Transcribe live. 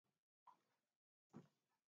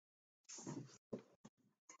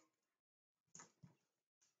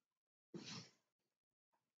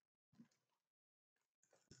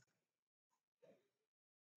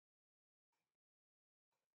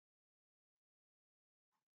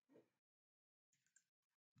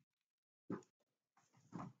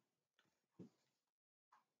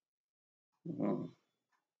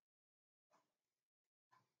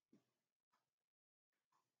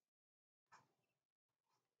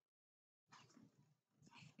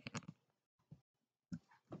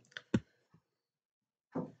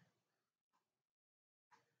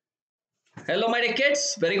Hello, my dear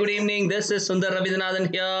kids. Very good evening. This is Sundar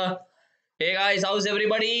here. Hey guys, how's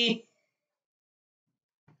everybody?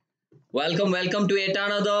 Welcome to yet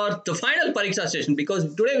another, the final Pariksha session,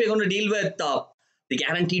 because today we're going to deal with the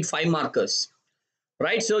guaranteed 5 markers.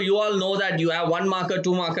 Right? So you all know that you have 1 marker,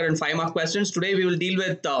 2 marker and 5 mark questions. Today we will deal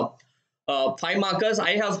with 5 markers.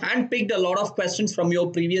 I have handpicked a lot of questions from your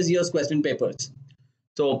previous year's question papers.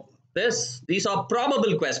 So these are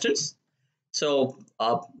probable questions. So,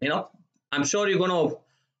 I'm sure you're going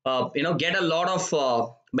to, get a lot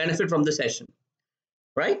of benefit from the session,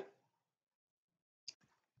 right?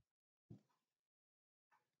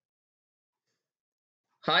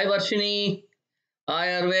 Hi, Varshini. Hi,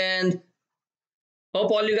 Arvind.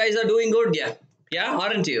 Hope all you guys are doing good. Yeah,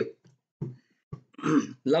 aren't you?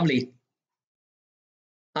 Lovely.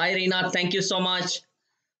 Hi, Reena. Thank you so much.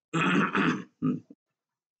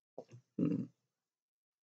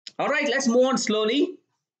 All right, let's move on slowly.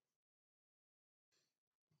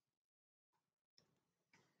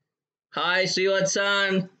 Hi,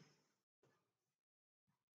 Srivatsan.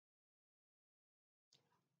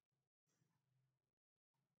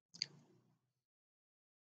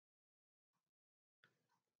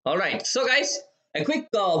 All right, so guys, a quick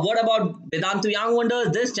word about Vedantu Young Wonders.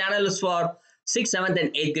 This channel is for 6th, 7th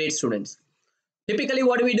and 8th grade students. Typically,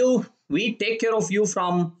 what do? We take care of you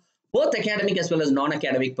from both academic as well as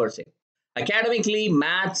non-academic per se. Academically,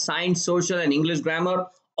 math, science, social and English grammar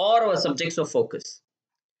are our subjects of focus.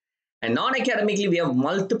 And non-academically, we have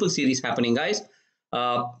multiple series happening, guys.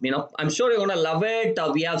 I'm sure you're going to love it.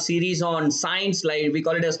 We have series on science, like we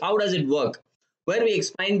call it as how does it work, where we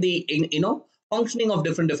explain the, functioning of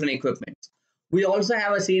different equipments. We also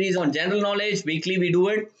have a series on general knowledge. Weekly, we do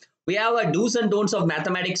it. We have a do's and don'ts of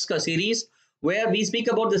mathematics series where we speak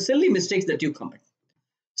about the silly mistakes that you commit.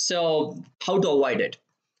 So how to avoid it.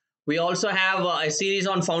 We also have a series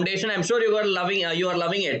on foundation. I'm sure you are loving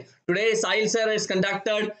it. Today, Sahil sir has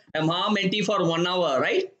conducted a Menti for 1 hour,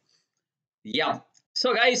 right? Yeah.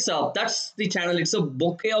 So guys, that's the channel. It's a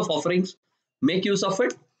bouquet of offerings. Make use of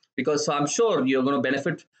it because I'm sure you're going to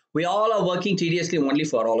benefit. We all are working tediously only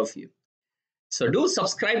for all of you. So do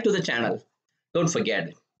subscribe to the channel. Don't forget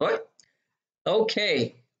it. All right?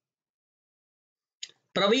 Okay.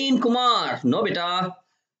 Praveen Kumar. No, beta.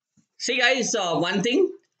 See guys, one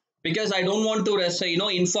thing, because I don't want to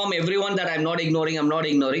inform everyone that I'm not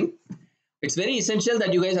ignoring. It's very essential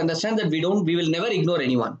that you guys understand that we will never ignore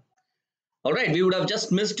anyone. All right, we would have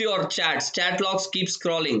just missed your chats. Chat logs keep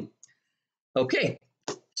scrolling. Okay,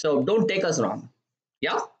 so don't take us wrong.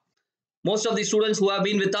 Yeah, most of the students who have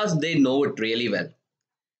been with us, they know it really well.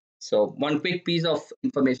 So one quick piece of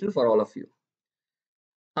information for all of you.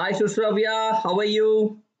 Hi Shushravya, how are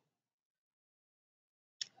you?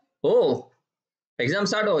 Oh, exam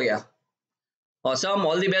start ho gaya. Awesome,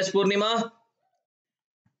 all the best Purnima.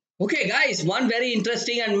 Okay guys, one very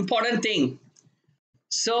interesting and important thing.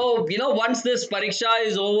 So, once this Pariksha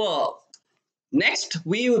is over, next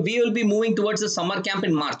we will be moving towards the summer camp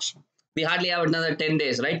in March. We hardly have another 10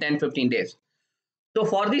 days, right? 10, 15 days. So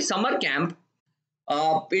for the summer camp,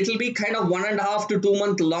 it will be kind of 1.5 to 2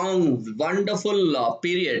 month long, wonderful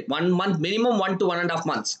period. 1 month, minimum 1 to 1.5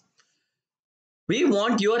 months. We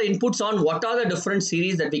want your inputs on what are the different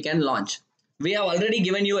series that we can launch. We have already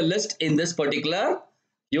given you a list in this particular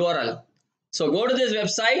URL. So go to this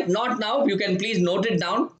website, not now, you can please note it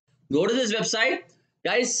down. Go to this website.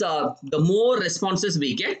 Guys, the more responses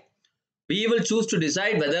we get, we will choose to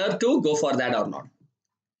decide whether to go for that or not.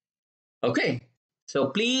 Okay. So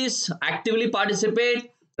please actively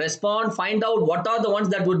participate, respond, find out what are the ones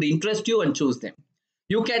that would interest you and choose them.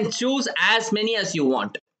 You can choose as many as you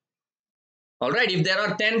want. All right. If there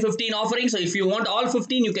are 10, 15 offerings, so if you want all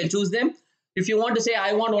 15, you can choose them. If you want to say,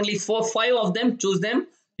 I want only 4, 5 of them, choose them.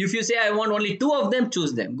 If you say, I want only 2 of them,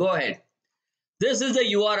 choose them. Go ahead. This is the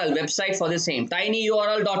URL website for the same.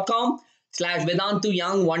 tinyurl.com/Vedantu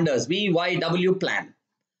Young Wonders. VYW plan.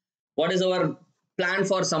 What is our plan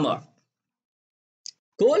for summer?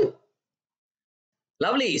 Cool?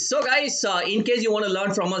 Lovely. So guys, in case you want to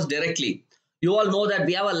learn from us directly, you all know that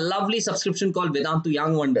we have a lovely subscription called Vedantu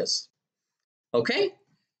Young Wonders. Okay.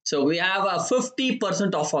 So we have a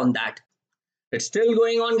 50% off on that. It's still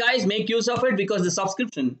going on, guys. Make use of it because the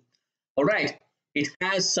subscription, all right, it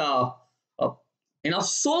has so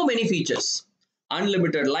many features.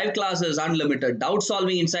 Unlimited live classes, unlimited doubt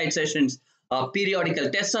solving inside sessions, periodical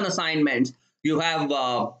tests and assignments. You have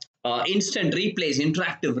instant replays,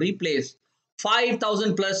 interactive replays,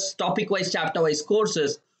 5,000 plus topic-wise, chapter-wise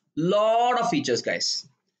courses, lot of features, guys.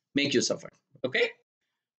 Make use of it. Okay.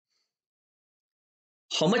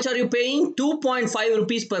 How much are you paying? 2.5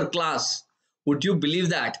 rupees per class. Would you believe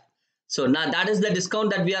that? So now that is the discount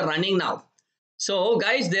that we are running now. So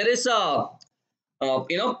guys, there is a,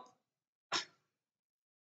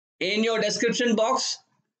 in your description box,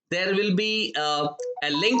 there will be a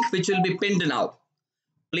link which will be pinned now.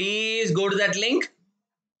 Please go to that link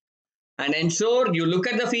and ensure you look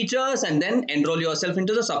at the features and then enroll yourself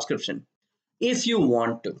into the subscription if you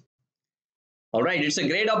want to. All right, it's a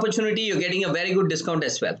great opportunity. You're getting a very good discount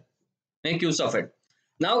as well. Make use of it.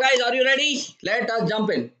 Now, guys, are you ready? Let us jump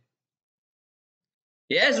in.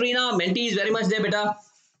 Yes, Reena, Menti is very much there, beta.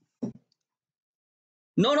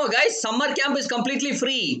 No, guys, summer camp is completely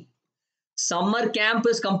free. Summer camp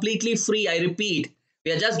is completely free. I repeat,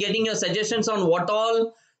 we are just getting your suggestions on what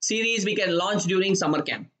all series we can launch during summer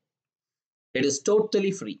camp. It is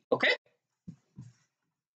totally free. Okay.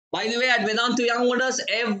 By the way, at Vedantu Young Wonders,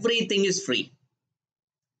 everything is free.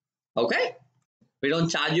 Okay, we don't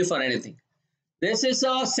charge you for anything. This is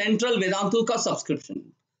a central Vedantu Pro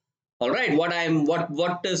subscription. All right,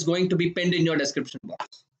 what is going to be pinned in your description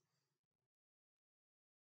box?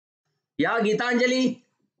 Yeah, Geetanjali,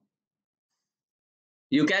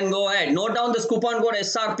 you can go ahead. Note down this coupon code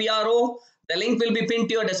SRPRO. The link will be pinned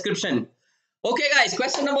to your description. Okay, guys,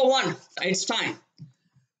 question number 1. It's time.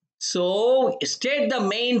 So, state the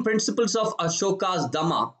main principles of Ashoka's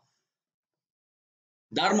Dharma,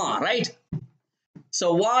 right?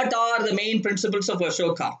 So, what are the main principles of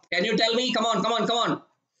Ashoka? Can you tell me? Come on.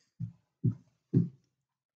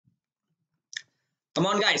 Come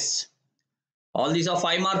on, guys. All these are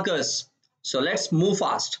 5 markers. So, let's move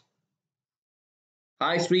fast.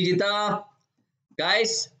 Hi, Srijita.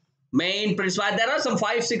 Guys, main principle. There are some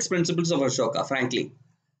 5-6 principles of Ashoka, frankly.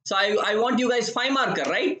 So, I want you guys 5 marker,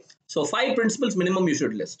 right? So, 5 principles minimum you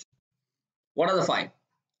should list. What are the 5?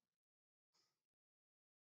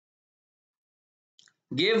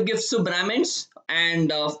 Give gifts to Brahmins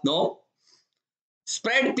and no.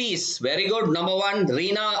 Spread peace. Very good. Number 1.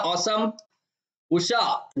 Reena, awesome.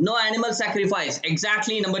 Usha, no animal sacrifice.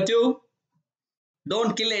 Exactly. Number 2.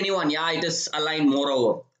 Don't kill anyone. Yeah, it is aligned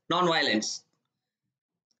moreover. Non-violence.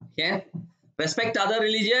 Okay. Respect other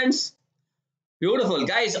religions. Beautiful.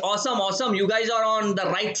 Guys, awesome. You guys are on the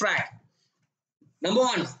right track. Number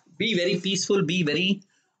 1. Be very peaceful. Be very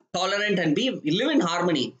tolerant and live in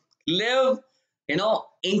harmony. Live,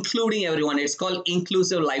 including everyone. It's called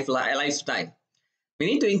inclusive lifestyle. We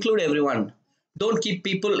need to include everyone. Don't keep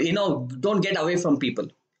people, don't get away from people.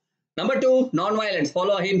 Number 2, non-violence.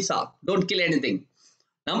 Follow ahimsa. Don't kill anything.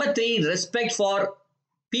 Number 3, respect for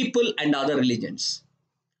people and other religions.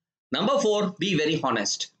 Number 4, be very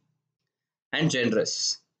honest and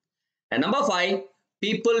generous. And number 5,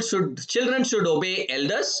 children should obey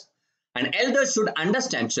elders and elders should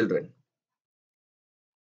understand children.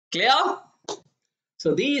 Clear?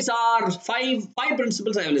 So these are five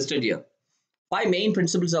principles I have listed here. 5 main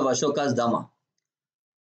principles of Ashoka's Dharma.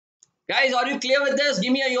 Guys, are you clear with this?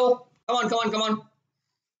 Give me a yo. Come on.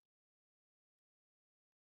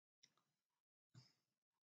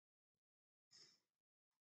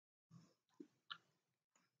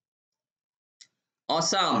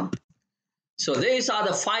 Awesome. So these are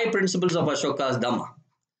the 5 principles of Ashoka's Dharma.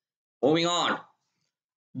 Moving on.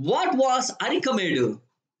 What was Arikamedu?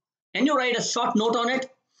 Can you write a short note on it?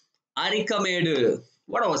 Arikamedu.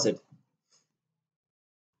 What was it?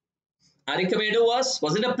 Arikamedu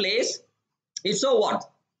was it a place? If so, what?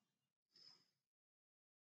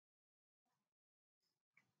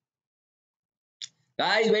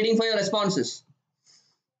 Guys, waiting for your responses.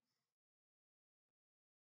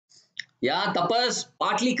 Yeah, Tapas,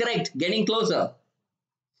 partly correct. Getting closer.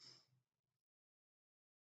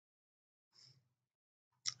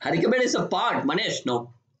 Arikamedu is a part. Manish,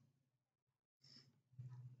 no.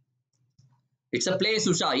 It's a place,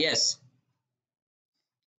 Usha. Yes.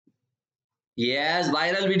 Yes,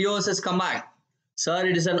 viral videos has come back. Sir,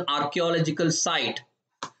 it is an archaeological site.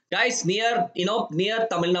 Guys, near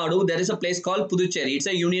Tamil Nadu, there is a place called Puducherry. It's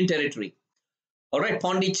a union territory. All right,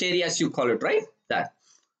 Pondicherry as you call it, right? That.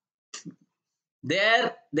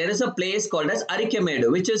 There is a place called as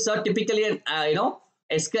Arikamedu, which is typically an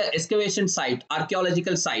excavation site,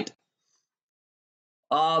 archaeological site.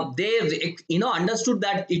 They understood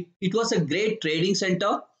that it was a great trading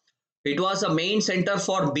center. It was a main center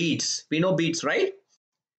for beads. We know beads, right?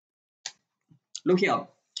 Look here.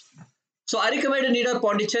 So Arikamedu near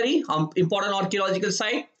Pondicherry, important archaeological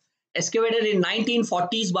site, excavated in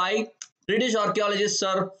 1940s by British archaeologist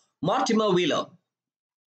Sir Mortimer Wheeler.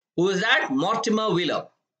 Who is that? Mortimer Wheeler.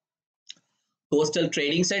 Coastal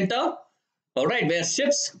Trading Center. All right, where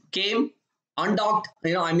ships came, undocked,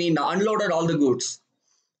 unloaded all the goods.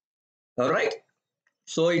 All right.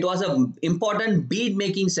 So it was an important bead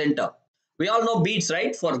making center. We all know beads,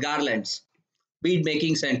 right? For garlands. Bead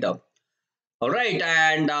making center. All right.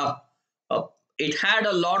 And it had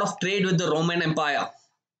a lot of trade with the Roman Empire.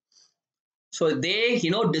 So they,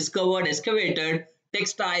 discovered, excavated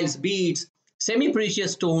textiles, beads,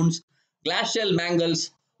 semi-precious stones, glacial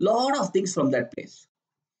mangles, lot of things from that place.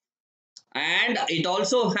 And it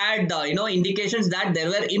also had, indications that there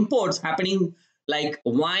were imports happening like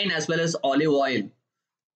wine as well as olive oil.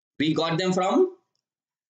 We got them from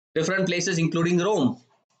different places, including Rome.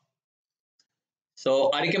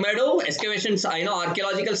 So Archimedo excavations,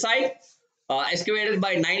 archaeological site, excavated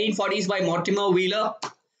by 1940s by Mortimer Wheeler.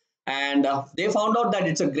 And they found out that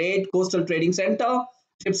it's a great coastal trading center.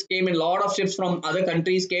 Ships came in, a lot of ships from other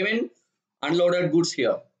countries came in, unloaded goods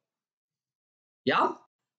here. Yeah.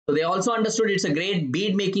 So they also understood it's a great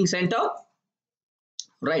bead making center.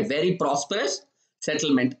 Right. Very prosperous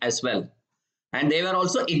settlement as well. And they were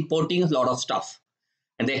also importing a lot of stuff.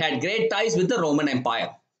 And they had great ties with the Roman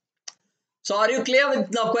Empire. So are you clear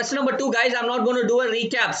with the question number 2, guys? I'm not going to do a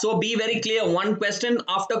recap. So be very clear. One question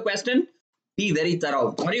after question. Be very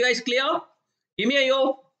thorough. Are you guys clear? Give me a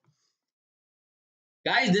yo.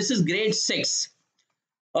 Guys, this is grade 6.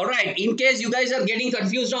 All right. In case you guys are getting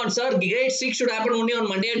confused on, sir, grade 6 should happen only on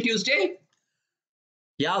Monday and Tuesday.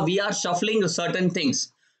 Yeah, we are shuffling certain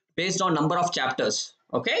things based on number of chapters.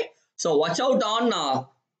 Okay. So watch out on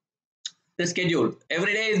the schedule.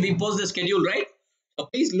 Every day we post the schedule, right? So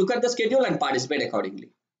please look at the schedule and participate accordingly.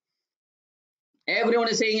 Everyone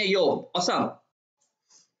is saying a yo. Awesome.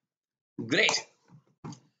 Great.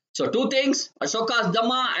 So 2 things, Ashoka's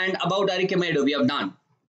Dhamma and about Archimedo we have done.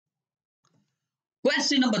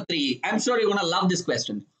 Question number 3. I'm sure you're going to love this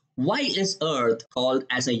question. Why is Earth called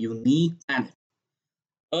as a unique planet?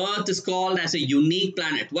 Earth is called as a unique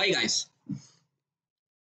planet. Why, guys?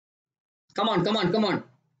 Come on, come on, come on.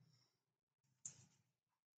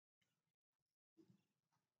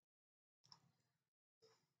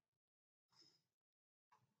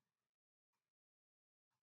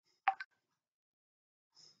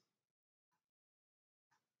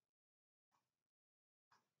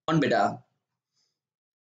 On beta.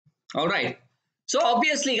 All right. So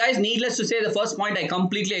obviously, guys, needless to say, the first point I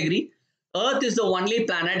completely agree. Earth is the only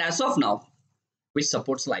planet as of now which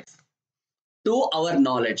supports life. To our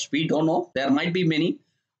knowledge, we don't know. There might be many,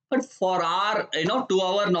 but for our, to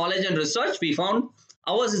our knowledge and research, we found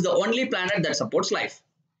ours is the only planet that supports life.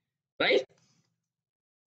 Right?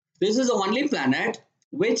 This is the only planet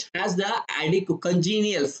which has the adequate,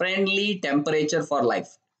 congenial, friendly temperature for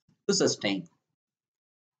life to sustain.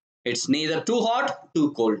 It's neither too hot,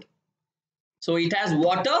 too cold. So it has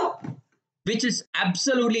water, which is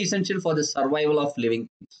absolutely essential for the survival of living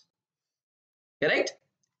things. Correct?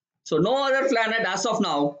 So no other planet as of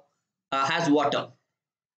now has water.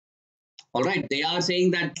 All right. They are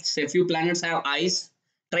saying that a few planets have ice,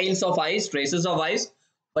 trails of ice, traces of ice,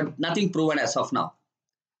 but nothing proven as of now.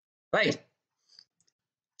 Right?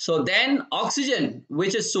 So then oxygen,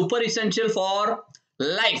 which is super essential for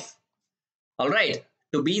life. All right.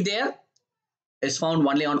 To be there is found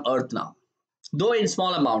only on Earth now. Though in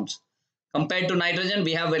small amounts. Compared to nitrogen,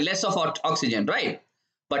 we have less of oxygen, right?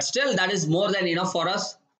 But still, that is more than enough for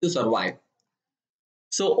us to survive.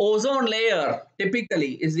 So ozone layer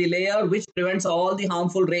typically is the layer which prevents all the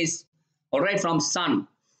harmful rays, all right, from sun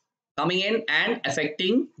coming in and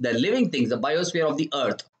affecting the living things, the biosphere of the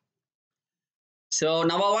Earth. So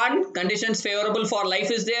number 1, conditions favorable for life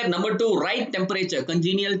is there. Number 2, right temperature,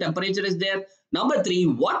 congenial temperature is there. Number 3,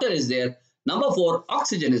 water is there. Number 4,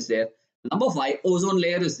 oxygen is there. Number 5, ozone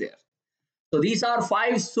layer is there. So these are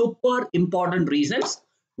 5 super important reasons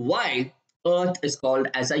why Earth is called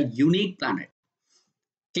as a unique planet.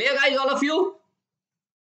 Clear, guys, all of you?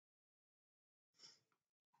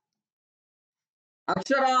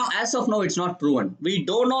 Akshara, as of now, it's not proven. We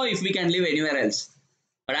don't know if we can live anywhere else.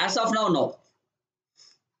 But as of now, no.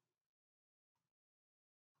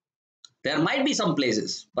 There might be some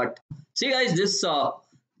places. But see, guys, this,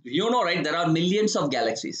 right, there are millions of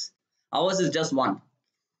galaxies. Ours is just one.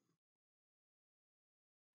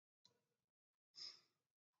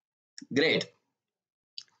 Great.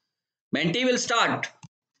 Menti will start.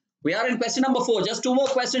 We are in question number 4. Just 2 more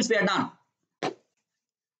questions. We are done.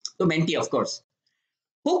 So Menti, of course.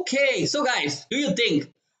 Okay. So guys, do you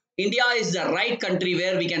think India is the right country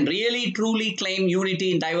where we can really truly claim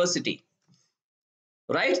unity in diversity?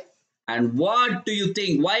 Right? And what do you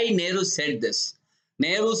think? Why Nehru said this?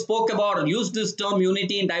 Nehru spoke about or used this term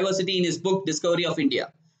unity and diversity in his book Discovery of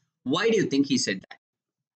India. Why do you think he said that?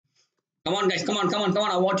 Come on, guys. Come on, come on, come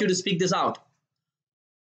on. I want you to speak this out.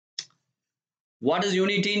 What is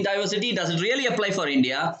unity in diversity? Does it really apply for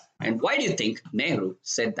India? And why do you think Nehru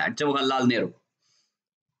said that? Jawaharlal Nehru.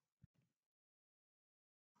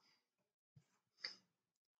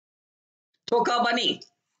 Toka Bunny.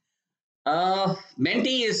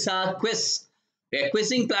 Menti is a quiz. A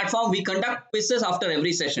quizzing platform. We conduct quizzes after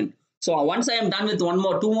every session. So once I am done with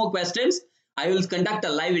two more questions, I will conduct a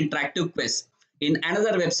live interactive quiz in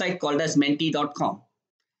another website called as menti.com.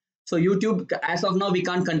 So YouTube, as of now, we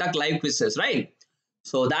can't conduct live quizzes, right?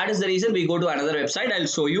 So that is the reason we go to another website. I'll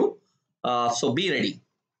show you. So be ready.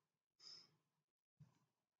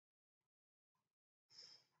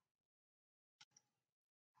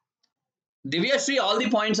 Divyashree, all the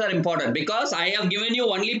points are important because I have given you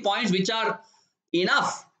only points which are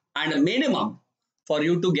enough and a minimum for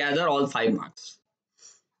you to gather all 5 marks.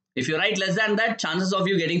 If you write less than that, chances of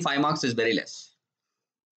you getting 5 marks is very less.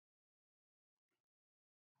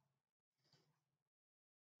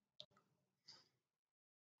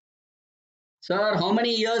 Sir, how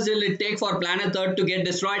many years will it take for planet Earth to get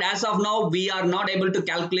destroyed? As of now, we are not able to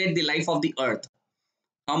calculate the life of the Earth.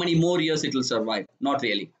 How many more years it will survive? Not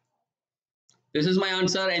really. This is my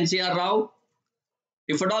answer, NCR Rao.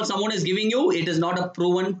 If at all someone is giving you, it is not a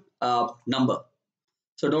proven number.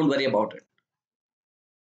 So don't worry about it.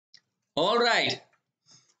 All right.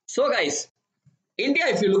 So guys, India,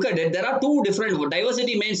 if you look at it, there are two different,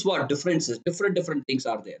 diversity means what? Differences, different things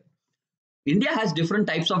are there. India has different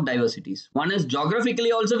types of diversities. One is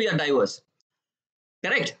geographically also we are diverse.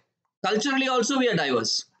 Correct? Culturally also we are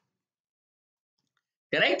diverse.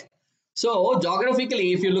 Correct? So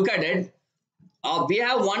geographically, if you look at it, we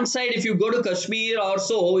have one side, if you go to Kashmir or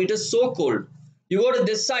so, it is so cold. You go to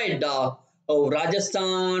this side,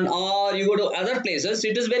 Rajasthan, or you go to other places,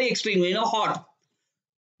 it is very extreme, hot.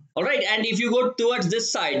 All right. And if you go towards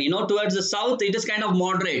this side, towards the south, it is kind of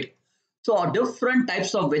moderate. So different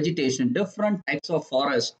types of vegetation, different types of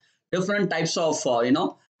forest, different types of,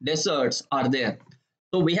 deserts are there.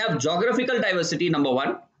 So we have geographical diversity, number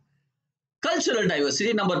one. Cultural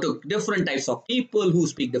diversity, number two. Different types of people who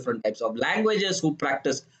speak different types of languages, who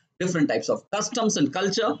practice different types of customs and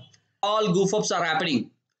culture. All goof-ups are happening.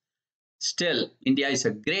 Still, India is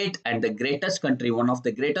a great and the greatest country, one of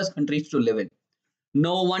the greatest countries to live in.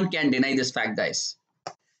 No one can deny this fact, guys.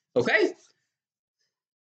 Okay?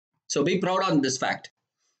 So be proud on this fact.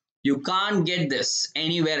 You can't get this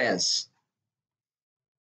anywhere else.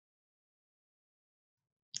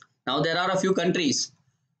 Now, there are a few countries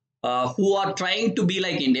who are trying to be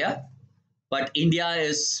like India, but India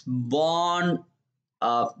is born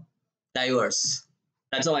diverse.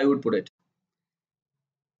 That's how I would put it.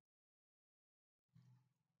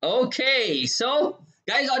 Okay, so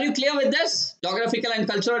guys, are you clear with this? Geographical and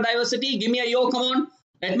cultural diversity. Give me a yo, come on.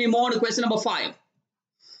 Let me move on to question number 5.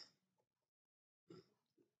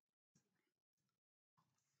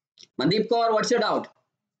 Mandeep Kaur, what's your doubt?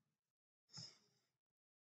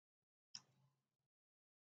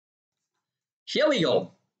 Here we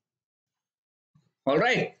go. All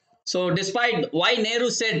right. So despite why Nehru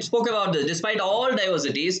spoke about this, despite all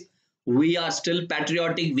diversities, we are still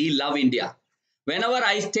patriotic. We love India. Whenever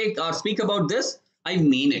I speak about this, I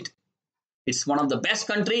mean it. It's one of the best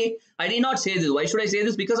country. I did not say this. Why should I say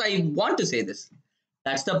this? Because I want to say this.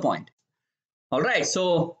 That's the point. All right.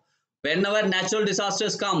 So whenever natural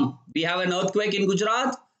disasters come, we have an earthquake in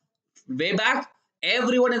Gujarat way back.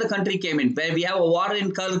 Everyone in the country came in. Where we have a war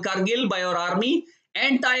in Kargil by our army,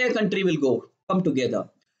 entire country will come together.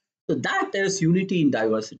 So that is unity in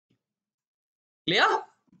diversity. Clear?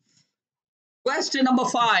 Question number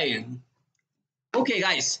 5. Okay,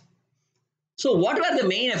 guys. So what were the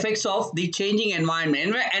main effects of the changing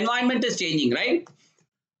environment? Environment is changing, right?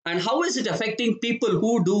 And how is it affecting people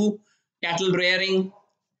who do cattle rearing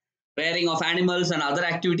of animals and other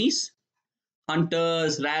activities?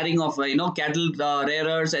 Hunters, rearing of cattle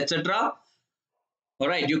rearers, etc. All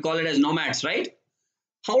right, you call it as nomads, right?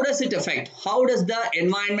 How does it affect? How does the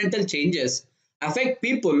environmental changes affect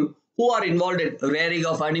people who are involved in rearing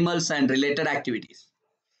of animals and related activities?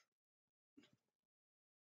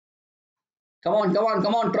 Come on, come on,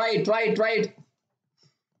 come on, try it.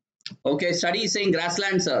 Okay, study is saying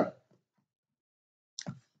grassland, sir.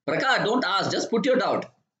 Prakash, don't ask, just put your doubt.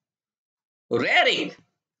 Rearing.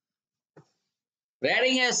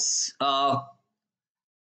 Rearing is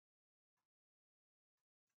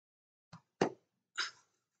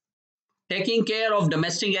taking care of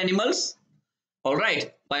domestic animals. All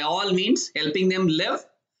right, by all means, helping them live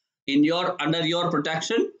under your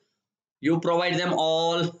protection. You provide them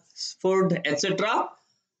all food, etc.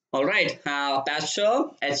 All right, pasture,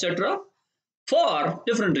 etc. For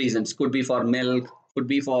different reasons. Could be for milk, could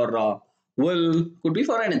be for wool, could be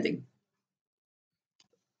for anything.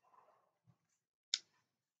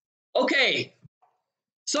 Okay,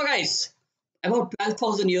 so guys, about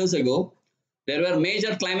 12,000 years ago, there were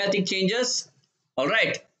major climatic changes. All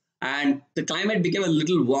right, and the climate became a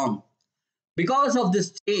little warm. Because of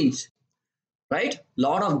this change, right,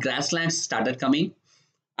 lot of grasslands started coming.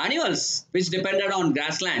 Animals which depended on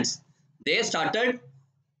grasslands, they started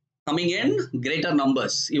coming in greater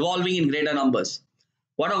numbers, evolving in greater numbers.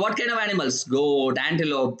 What kind of animals? Goat,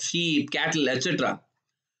 antelope, sheep, cattle, etc.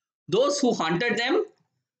 Those who hunted them,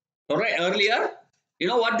 all right, earlier, you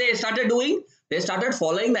know what they started doing? They started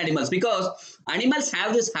following the animals because animals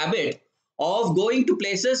have this habit of going to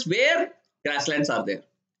places where grasslands are there.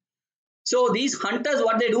 So these hunters,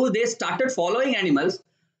 what they do, they started following animals.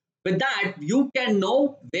 With that, you can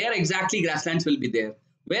know where exactly grasslands will be there,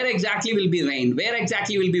 where exactly will be rain, where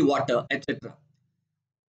exactly will be water, etc.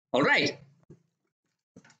 All right.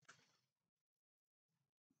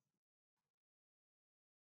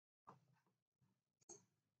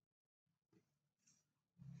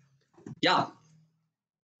 Yeah.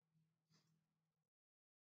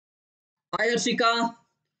 Hi, Arshika.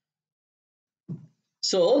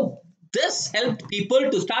 So this helped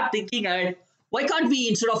people to start thinking at why can't we,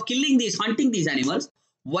 instead of killing these, hunting these animals,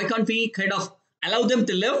 why can't we kind of allow them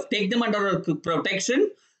to live, take them under our protection,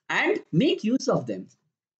 and make use of them?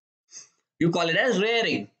 You call it as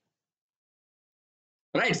rearing,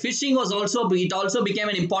 right? Fishing was also, it also became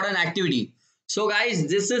an important activity. So guys,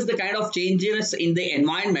 this is the kind of changes in the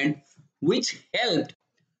environment which helped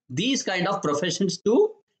these kind of professions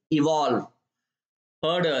to evolve.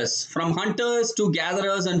 Herders, from hunters to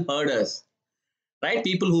gatherers and herders, right?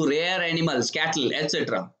 People who rear animals, cattle,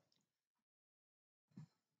 etc.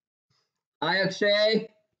 Hi, Akshay.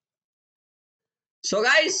 So,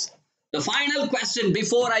 guys, the final question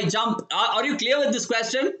before I jump, are you clear with this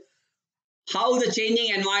question? How the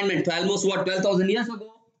changing environment, almost what, 12,000 years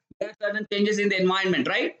ago, there are certain changes in the environment,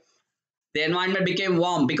 right? The environment became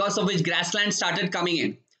warm, because of which grasslands started coming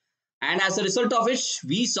in. And as a result of which,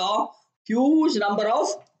 we saw huge number of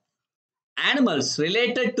animals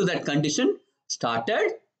related to that condition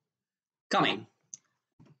started coming.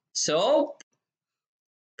 So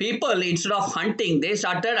people, instead of hunting, they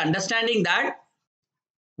started understanding that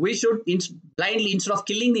we should blindly, instead of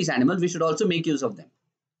killing these animals, we should also make use of them.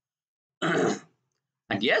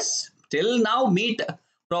 And yes, till now, meat,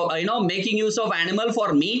 making use of animal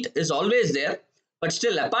for meat is always there. But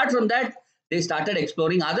still, apart from that, they started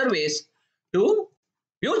exploring other ways to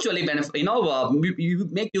mutually benefit, you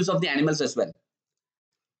make use of the animals as well.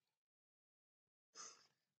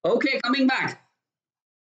 Okay, coming back.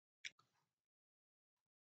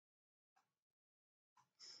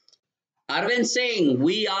 Arvind saying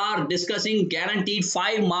we are discussing guaranteed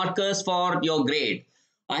 5 markers for your grade.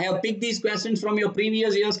 I have picked these questions from your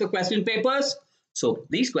previous year's question papers. So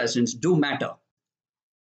these questions do matter.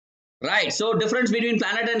 Right. So difference between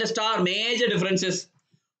planet and a star, major differences.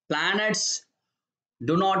 Planets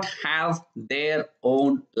do not have their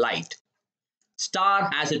own light. Star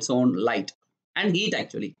has its own light and heat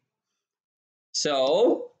actually.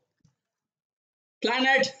 So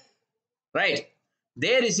planet, right,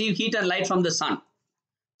 they receive heat and light from the sun.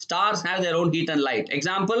 Stars have their own heat and light.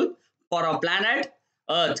 Example, for a planet,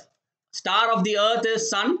 Earth. Star of the Earth is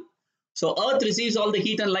sun. So Earth receives all the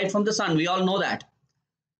heat and light from the sun. We all know that.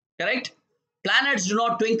 Correct? Planets do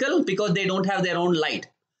not twinkle because they don't have their own light.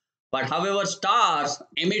 But however, stars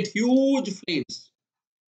emit huge flames.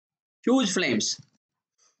 Huge flames.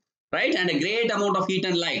 Right? And a great amount of heat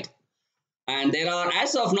and light. And there are,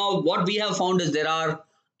 as of now, what we have found is there are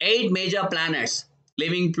 8 major planets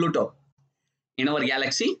leaving Pluto in our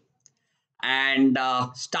galaxy. And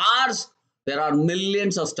stars, there are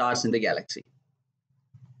millions of stars in the galaxy.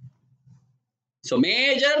 So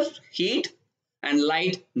major heat and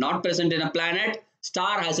light not present in a planet.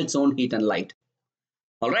 Star has its own heat and light.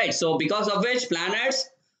 All right. So because of which planets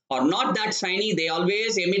are not that shiny, they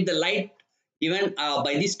always emit the light given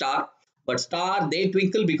by the star. But star, they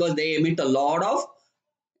twinkle because they emit a lot of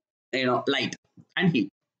light and heat.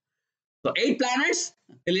 So 8 planets,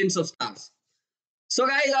 billions of stars. So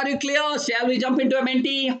guys, are you clear? Shall we jump into a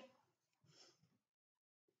Menti?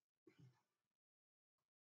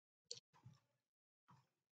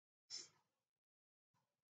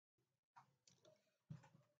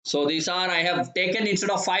 So these are, I have taken, instead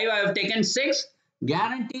of 5, I have taken 6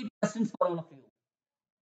 guaranteed questions for all of you.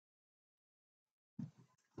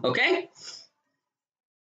 Okay?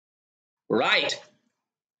 Right.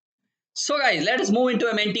 So guys, let us move into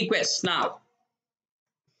a Menti quiz now.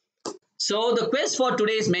 So the quiz for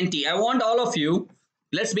today's Menti, I want all of you,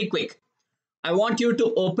 let's be quick. I want you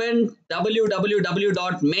to open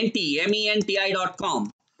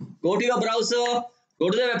www.menti.com. Go to your browser,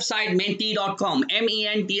 go to the website menti.com,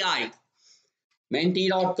 M-E-N-T-I,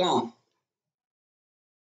 menti.com.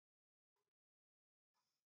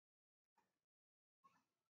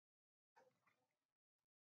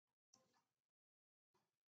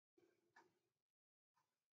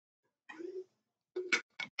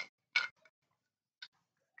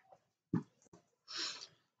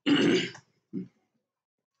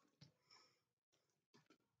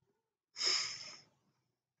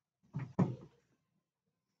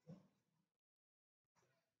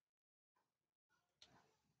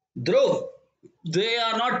 Dhruv, they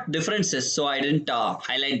are not differences, so I didn't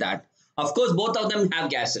highlight that. Of course, both of them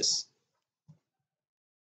have gases.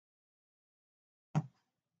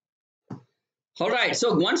 All right,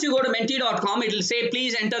 so once you go to menti.com, it will say,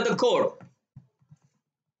 please enter the code.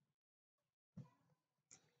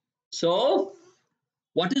 So,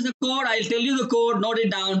 what is the code? I'll tell you the code, note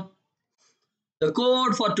it down. The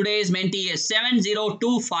code for today's Menti is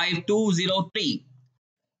 7025203.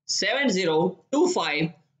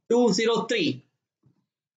 7025203.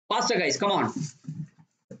 Faster, guys, come on.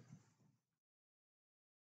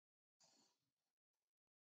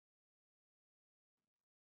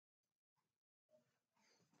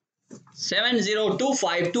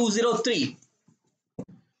 7025203.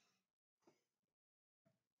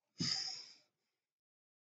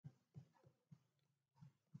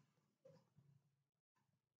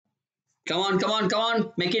 Come on, come on, come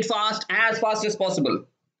on. Make it fast, as fast as possible.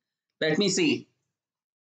 Let me see.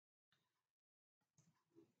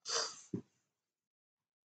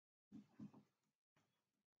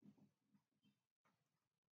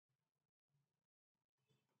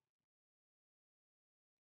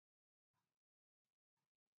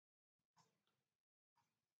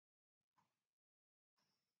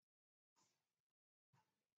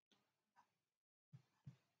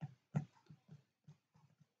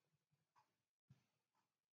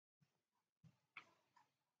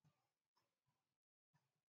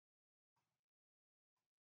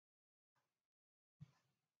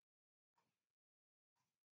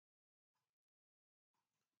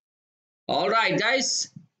 All right, guys.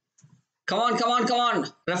 Come on, come on, come on.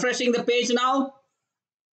 Refreshing the page now.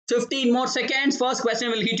 15 more seconds. First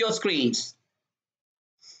question will hit your screens.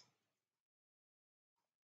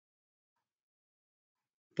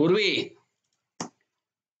 Purvi,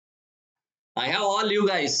 I have all you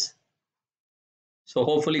guys. So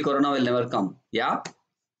hopefully Corona will never come. Yeah.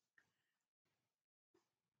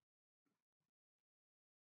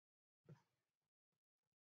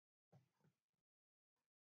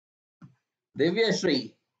 Divya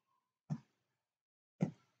Shri.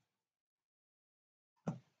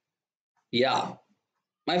 Yeah.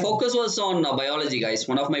 My focus was on biology, guys.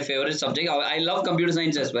 One of my favorite subjects. I love computer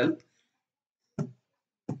science as well.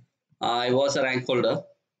 I was a rank holder.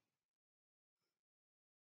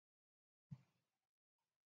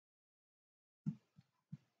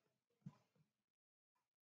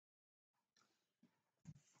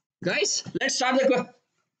 Guys, let's start the question.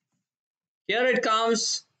 Here it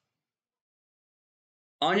comes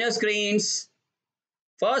on your screens.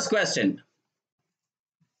 First question.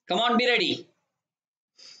 Come on, be ready.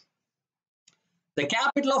 The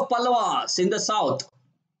capital of Pallavas in the south.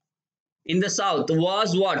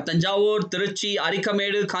 Was what? Tanjavur, Tiruchi,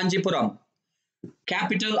 Arikamedu, Kanchipuram.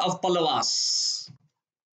 Capital of Pallavas.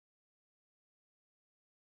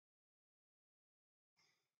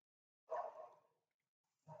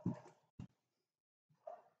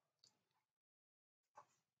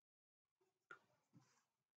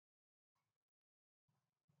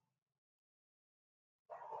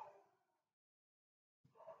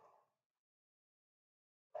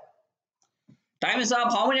 Time is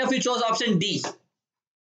up. How many of you chose option D?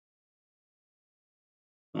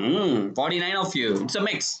 49 of you. It's a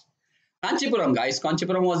mix. Kanchipuram, guys.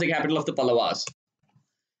 Kanchipuram was the capital of the Pallavas.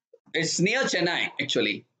 It's near Chennai,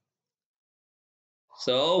 actually.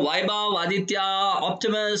 So, Vaibhav, Aditya,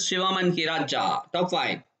 Optimus, Shivam, and Kiraja. Top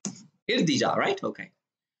 5. Hirdija, right? Okay.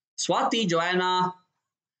 Swati, Joanna,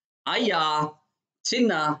 Aya,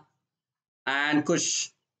 Chinna, and Kush.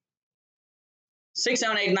 6,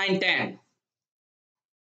 7, 8, 9, 10.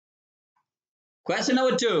 Question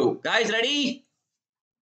number 2. Guys, ready?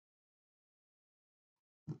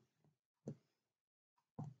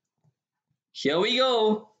 Here we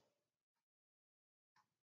go.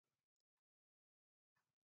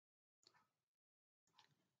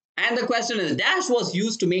 And the question is, dash was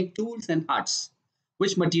used to make tools and huts.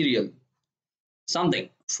 Which material? something.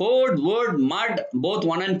 Food, wood, mud, both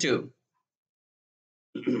 1 and 2.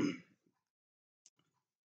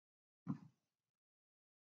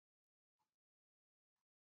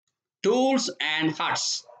 Tools and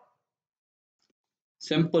huts.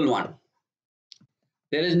 Simple one.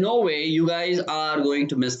 There is no way you guys are going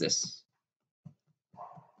to miss this.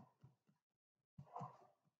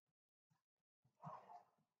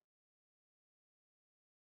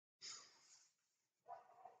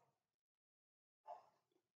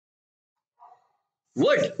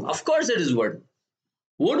 Wood. Of course it is wood.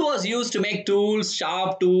 Wood was used to make tools,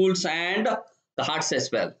 sharp tools, and the huts as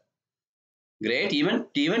well. Great.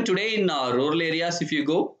 Even today in rural areas, if you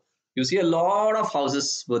go, you see a lot of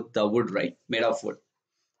houses with wood, right? Made of wood.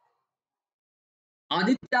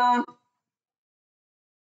 Aditya.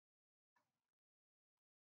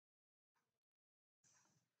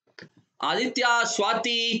 Aditya,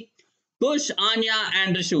 Swati, Kush, Anya,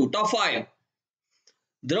 and Rishu. Top 5.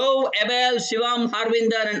 Dhruv, Abel, Shivam,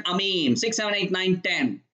 Harvinder, and Amin. 6, 7, 8, 9,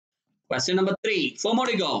 10. Question number 3. 4 more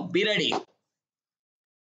to go. Be ready.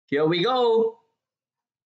 Here we go.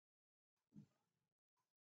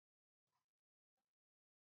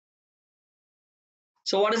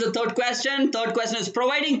 So what is the third question? Third question is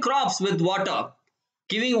providing crops with water.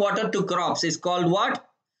 Giving water to crops is called what?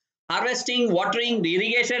 Harvesting, watering,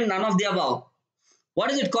 irrigation, none of the above.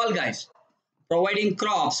 What is it called, guys? Providing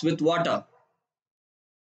crops with water.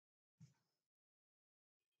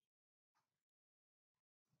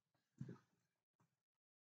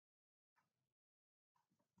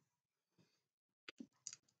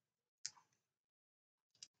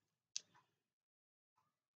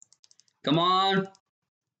 Come on.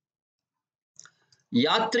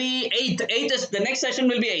 Yatri, 8th. 8th is the next session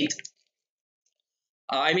will be 8th.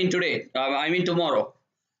 I mean today. I mean tomorrow.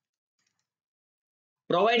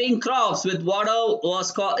 Providing crops with water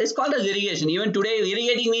is called as irrigation. Even today,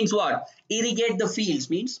 irrigating means what? Irrigate the fields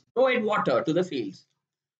means provide water to the fields.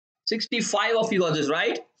 65 of you got this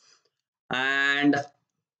right. And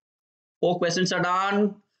 4 questions are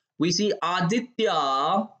done. We see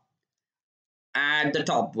Aditya at the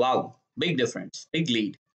top. Wow, big difference, big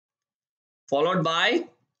lead. Followed by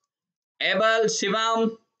Abel,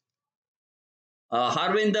 Shivam,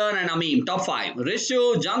 Harvinder, and Amin. Top 5.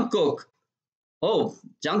 Rishu, Jungkook. Oh,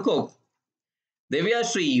 Jungkook.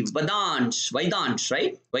 Devyashree, Vedantu,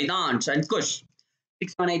 right? Vedantu and Kush.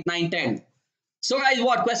 6, 7, 8, 9, 10. So guys,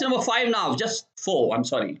 what? Question number 5 now. Just 4. I'm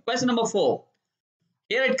sorry. Question number 4.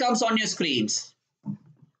 Here it comes on your screens.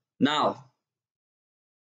 Now.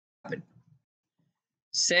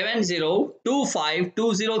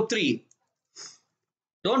 7025203.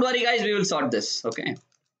 Don't worry guys, we will sort this. Okay.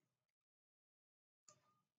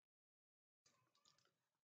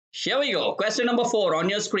 Here we go. Question number 4 on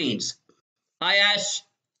your screens. Hi Ash.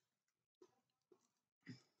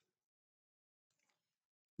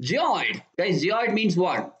 Geoid. Guys, geoid means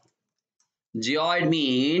what? Geoid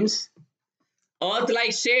means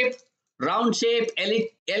earth-like shape, round shape,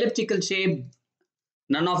 elliptical shape.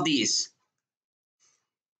 None of these.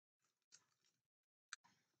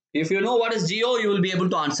 If you know what is geo, you will be able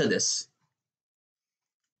to answer this.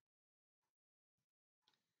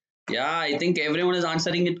 Yeah, I think everyone is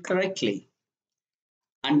answering it correctly.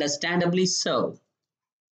 Understandably so.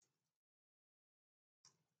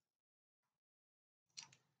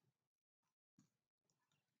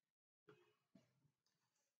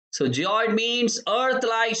 So geoid means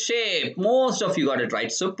earth-like shape. Most of you got it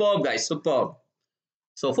right. Superb, guys. Superb.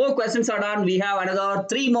 So 4 questions are done. We have another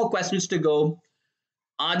 3 more questions to go.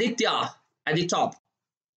 Aditya at the top.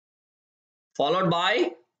 Followed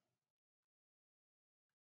by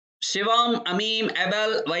Shivam, Amim,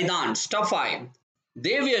 Abel, Vedantu. Top 5.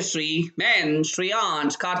 Devyashree, Men,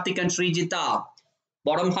 Shriyansh, Karthik and Srijita.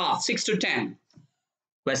 Bottom half, 6 to 10.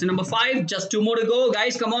 Question number 5. Just 2 more to go.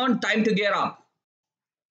 Guys, come on. Time to gear up.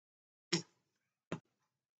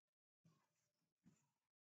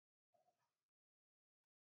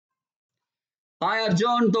 Hi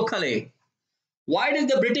Arjun Dokhale. Why did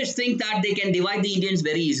the British think that they can divide the Indians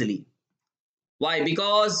very easily? Why?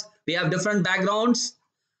 Because we have different backgrounds.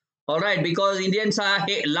 Alright, because Indians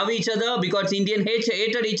love each other, because Indians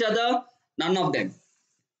hated each other. None of them.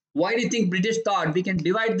 Why do you think British thought we can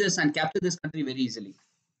divide this and capture this country very easily?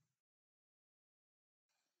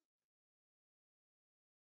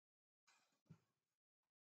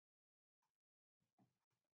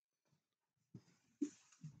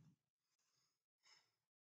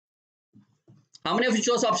 How many of you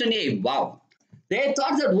chose option A? Wow. They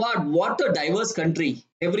thought that what a diverse country.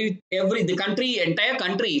 Entire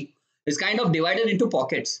country is kind of divided into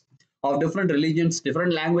pockets of different religions,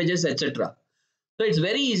 different languages, etc. So it's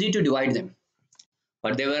very easy to divide them.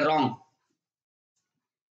 but they were wrong.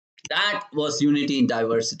 That was unity in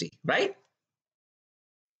diversity, right?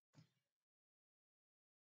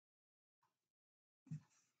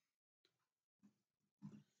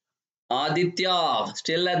 Aditya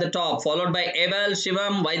still at the top, followed by Evel,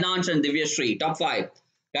 Shivam, Vaidant, and Divyashree. Top 5.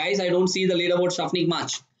 Guys, I don't see the leaderboard shuffling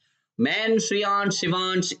much. Men, Shriyant,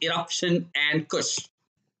 Shivansh, Eruption, and Kush.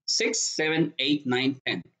 6, 7, 8, 9,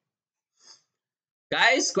 10.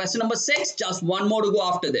 Guys, question number 6. Just one more to go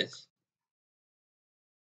after this.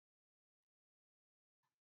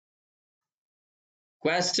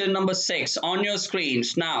 Question number 6 on your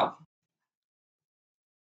screens now.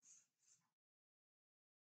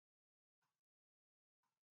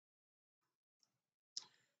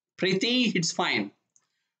 Preeti, it's fine.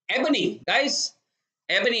 Ebony, guys.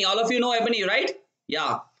 Ebony, all of you know ebony, right?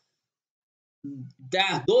 Yeah.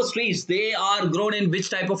 Those trees, they are grown in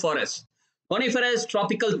which type of forest? Coniferous,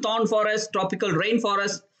 tropical thorn forest, tropical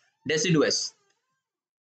rainforest, deciduous.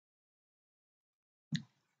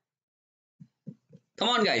 Come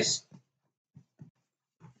on, guys.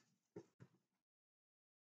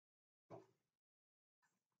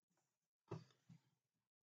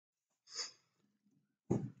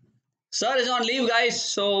 Sir is on leave, guys.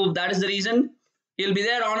 So that is the reason. He'll be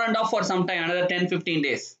there on and off for some time, another 10-15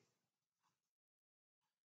 days.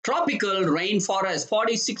 Tropical rainforest.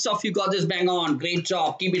 46 of you got this bang on. Great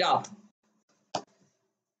job. Keep it up.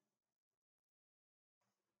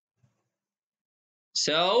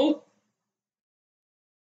 So,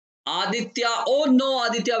 Aditya. Oh no,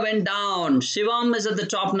 Aditya went down. Shivam is at the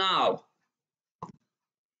top now.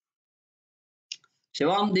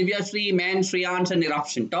 Shivam, Divyashree, Man, Shriyant, and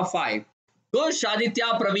Eruption. Top 5. Kush, Aditya,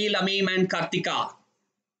 Praveen, Ameem, and Kartika.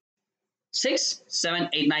 6, 7,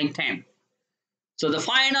 8, 9, 10. So the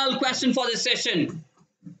final question for this session,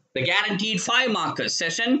 the guaranteed 5 markers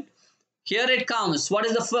session. Here it comes. What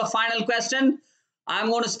is the final question? I'm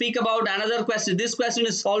going to speak about another question. This question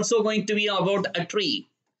is also going to be about a tree.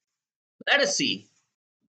 Let us see.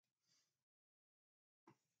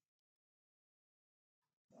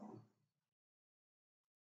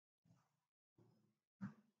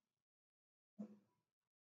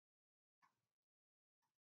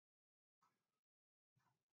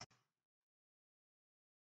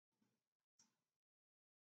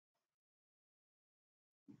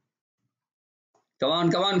 Come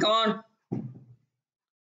on, come on, come on.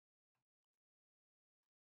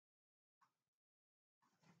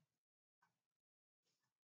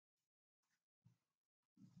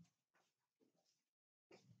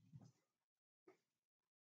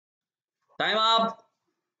 Time up.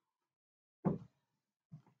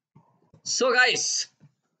 So guys,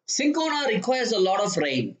 cinchona requires a lot of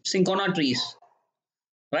rain. Cinchona trees,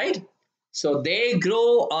 right? So they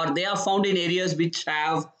grow or they are found in areas which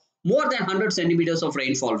have more than 100 centimeters of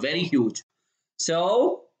rainfall. Very huge.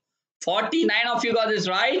 So 49 of you got this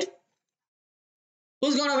right.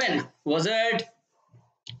 Who's gonna win? Was it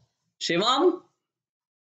Shivam?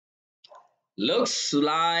 Looks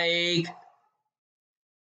like,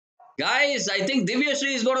 guys, I think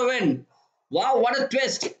Divyashree is gonna win. Wow, what a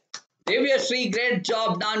twist. Divyashree, great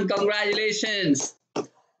job done. Congratulations.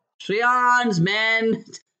 Shriyans, man,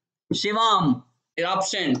 Shivam,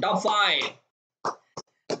 Eruption, top 5.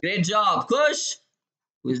 Great job. Kush,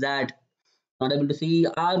 who is that? Not able to see.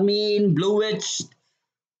 Armin, Blue Witch,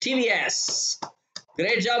 TVS.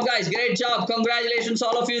 Great job, guys. Great job. Congratulations,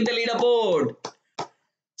 all of you in the leaderboard.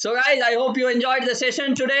 So, guys, I hope you enjoyed the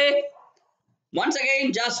session today. Once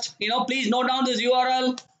again, just, please note down this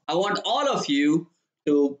URL. I want all of you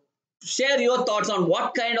to share your thoughts on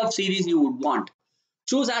what kind of series you would want.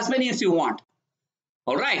 Choose as many as you want.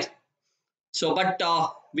 All right. So, but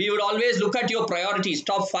we would always look at your priorities,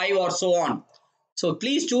 top 5 or so on. So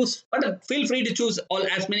please choose, but feel free to choose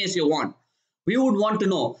as many as you want. We would want to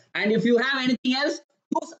know. And if you have anything else,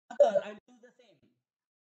 choose other and choose the same.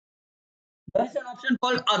 There is an option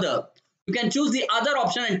called other. You can choose the other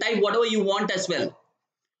option and type whatever you want as well.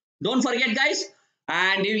 Don't forget, guys.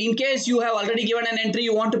 And in case you have already given an entry,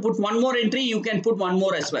 you want to put one more entry, you can put one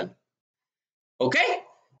more as well. Okay.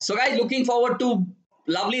 So guys, looking forward to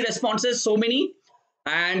lovely responses, so many.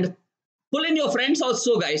 And pull in your friends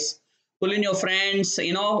also, guys. Pull in your friends,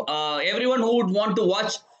 everyone who would want to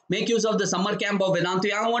watch, make use of the summer camp of Vedantu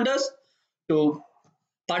Young Wonders to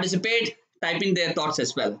participate, type in their thoughts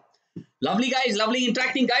as well. Lovely, guys. Lovely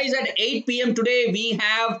interacting. Guys, at 8 p.m. today, we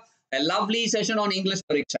have a lovely session on English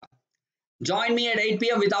Pariksha. Join me at 8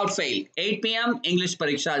 p.m. without fail. 8 p.m. English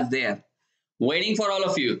Pariksha is there. Waiting for all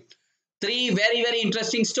of you. 3 very, very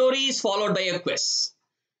interesting stories followed by a quiz.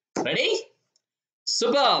 Ready?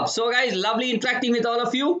 Superb. So, guys, lovely interacting with all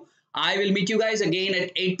of you. I will meet you guys again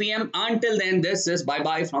at 8 p.m. Until then, this is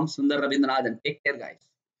bye-bye from Sundar Rabindranath, and take care, guys.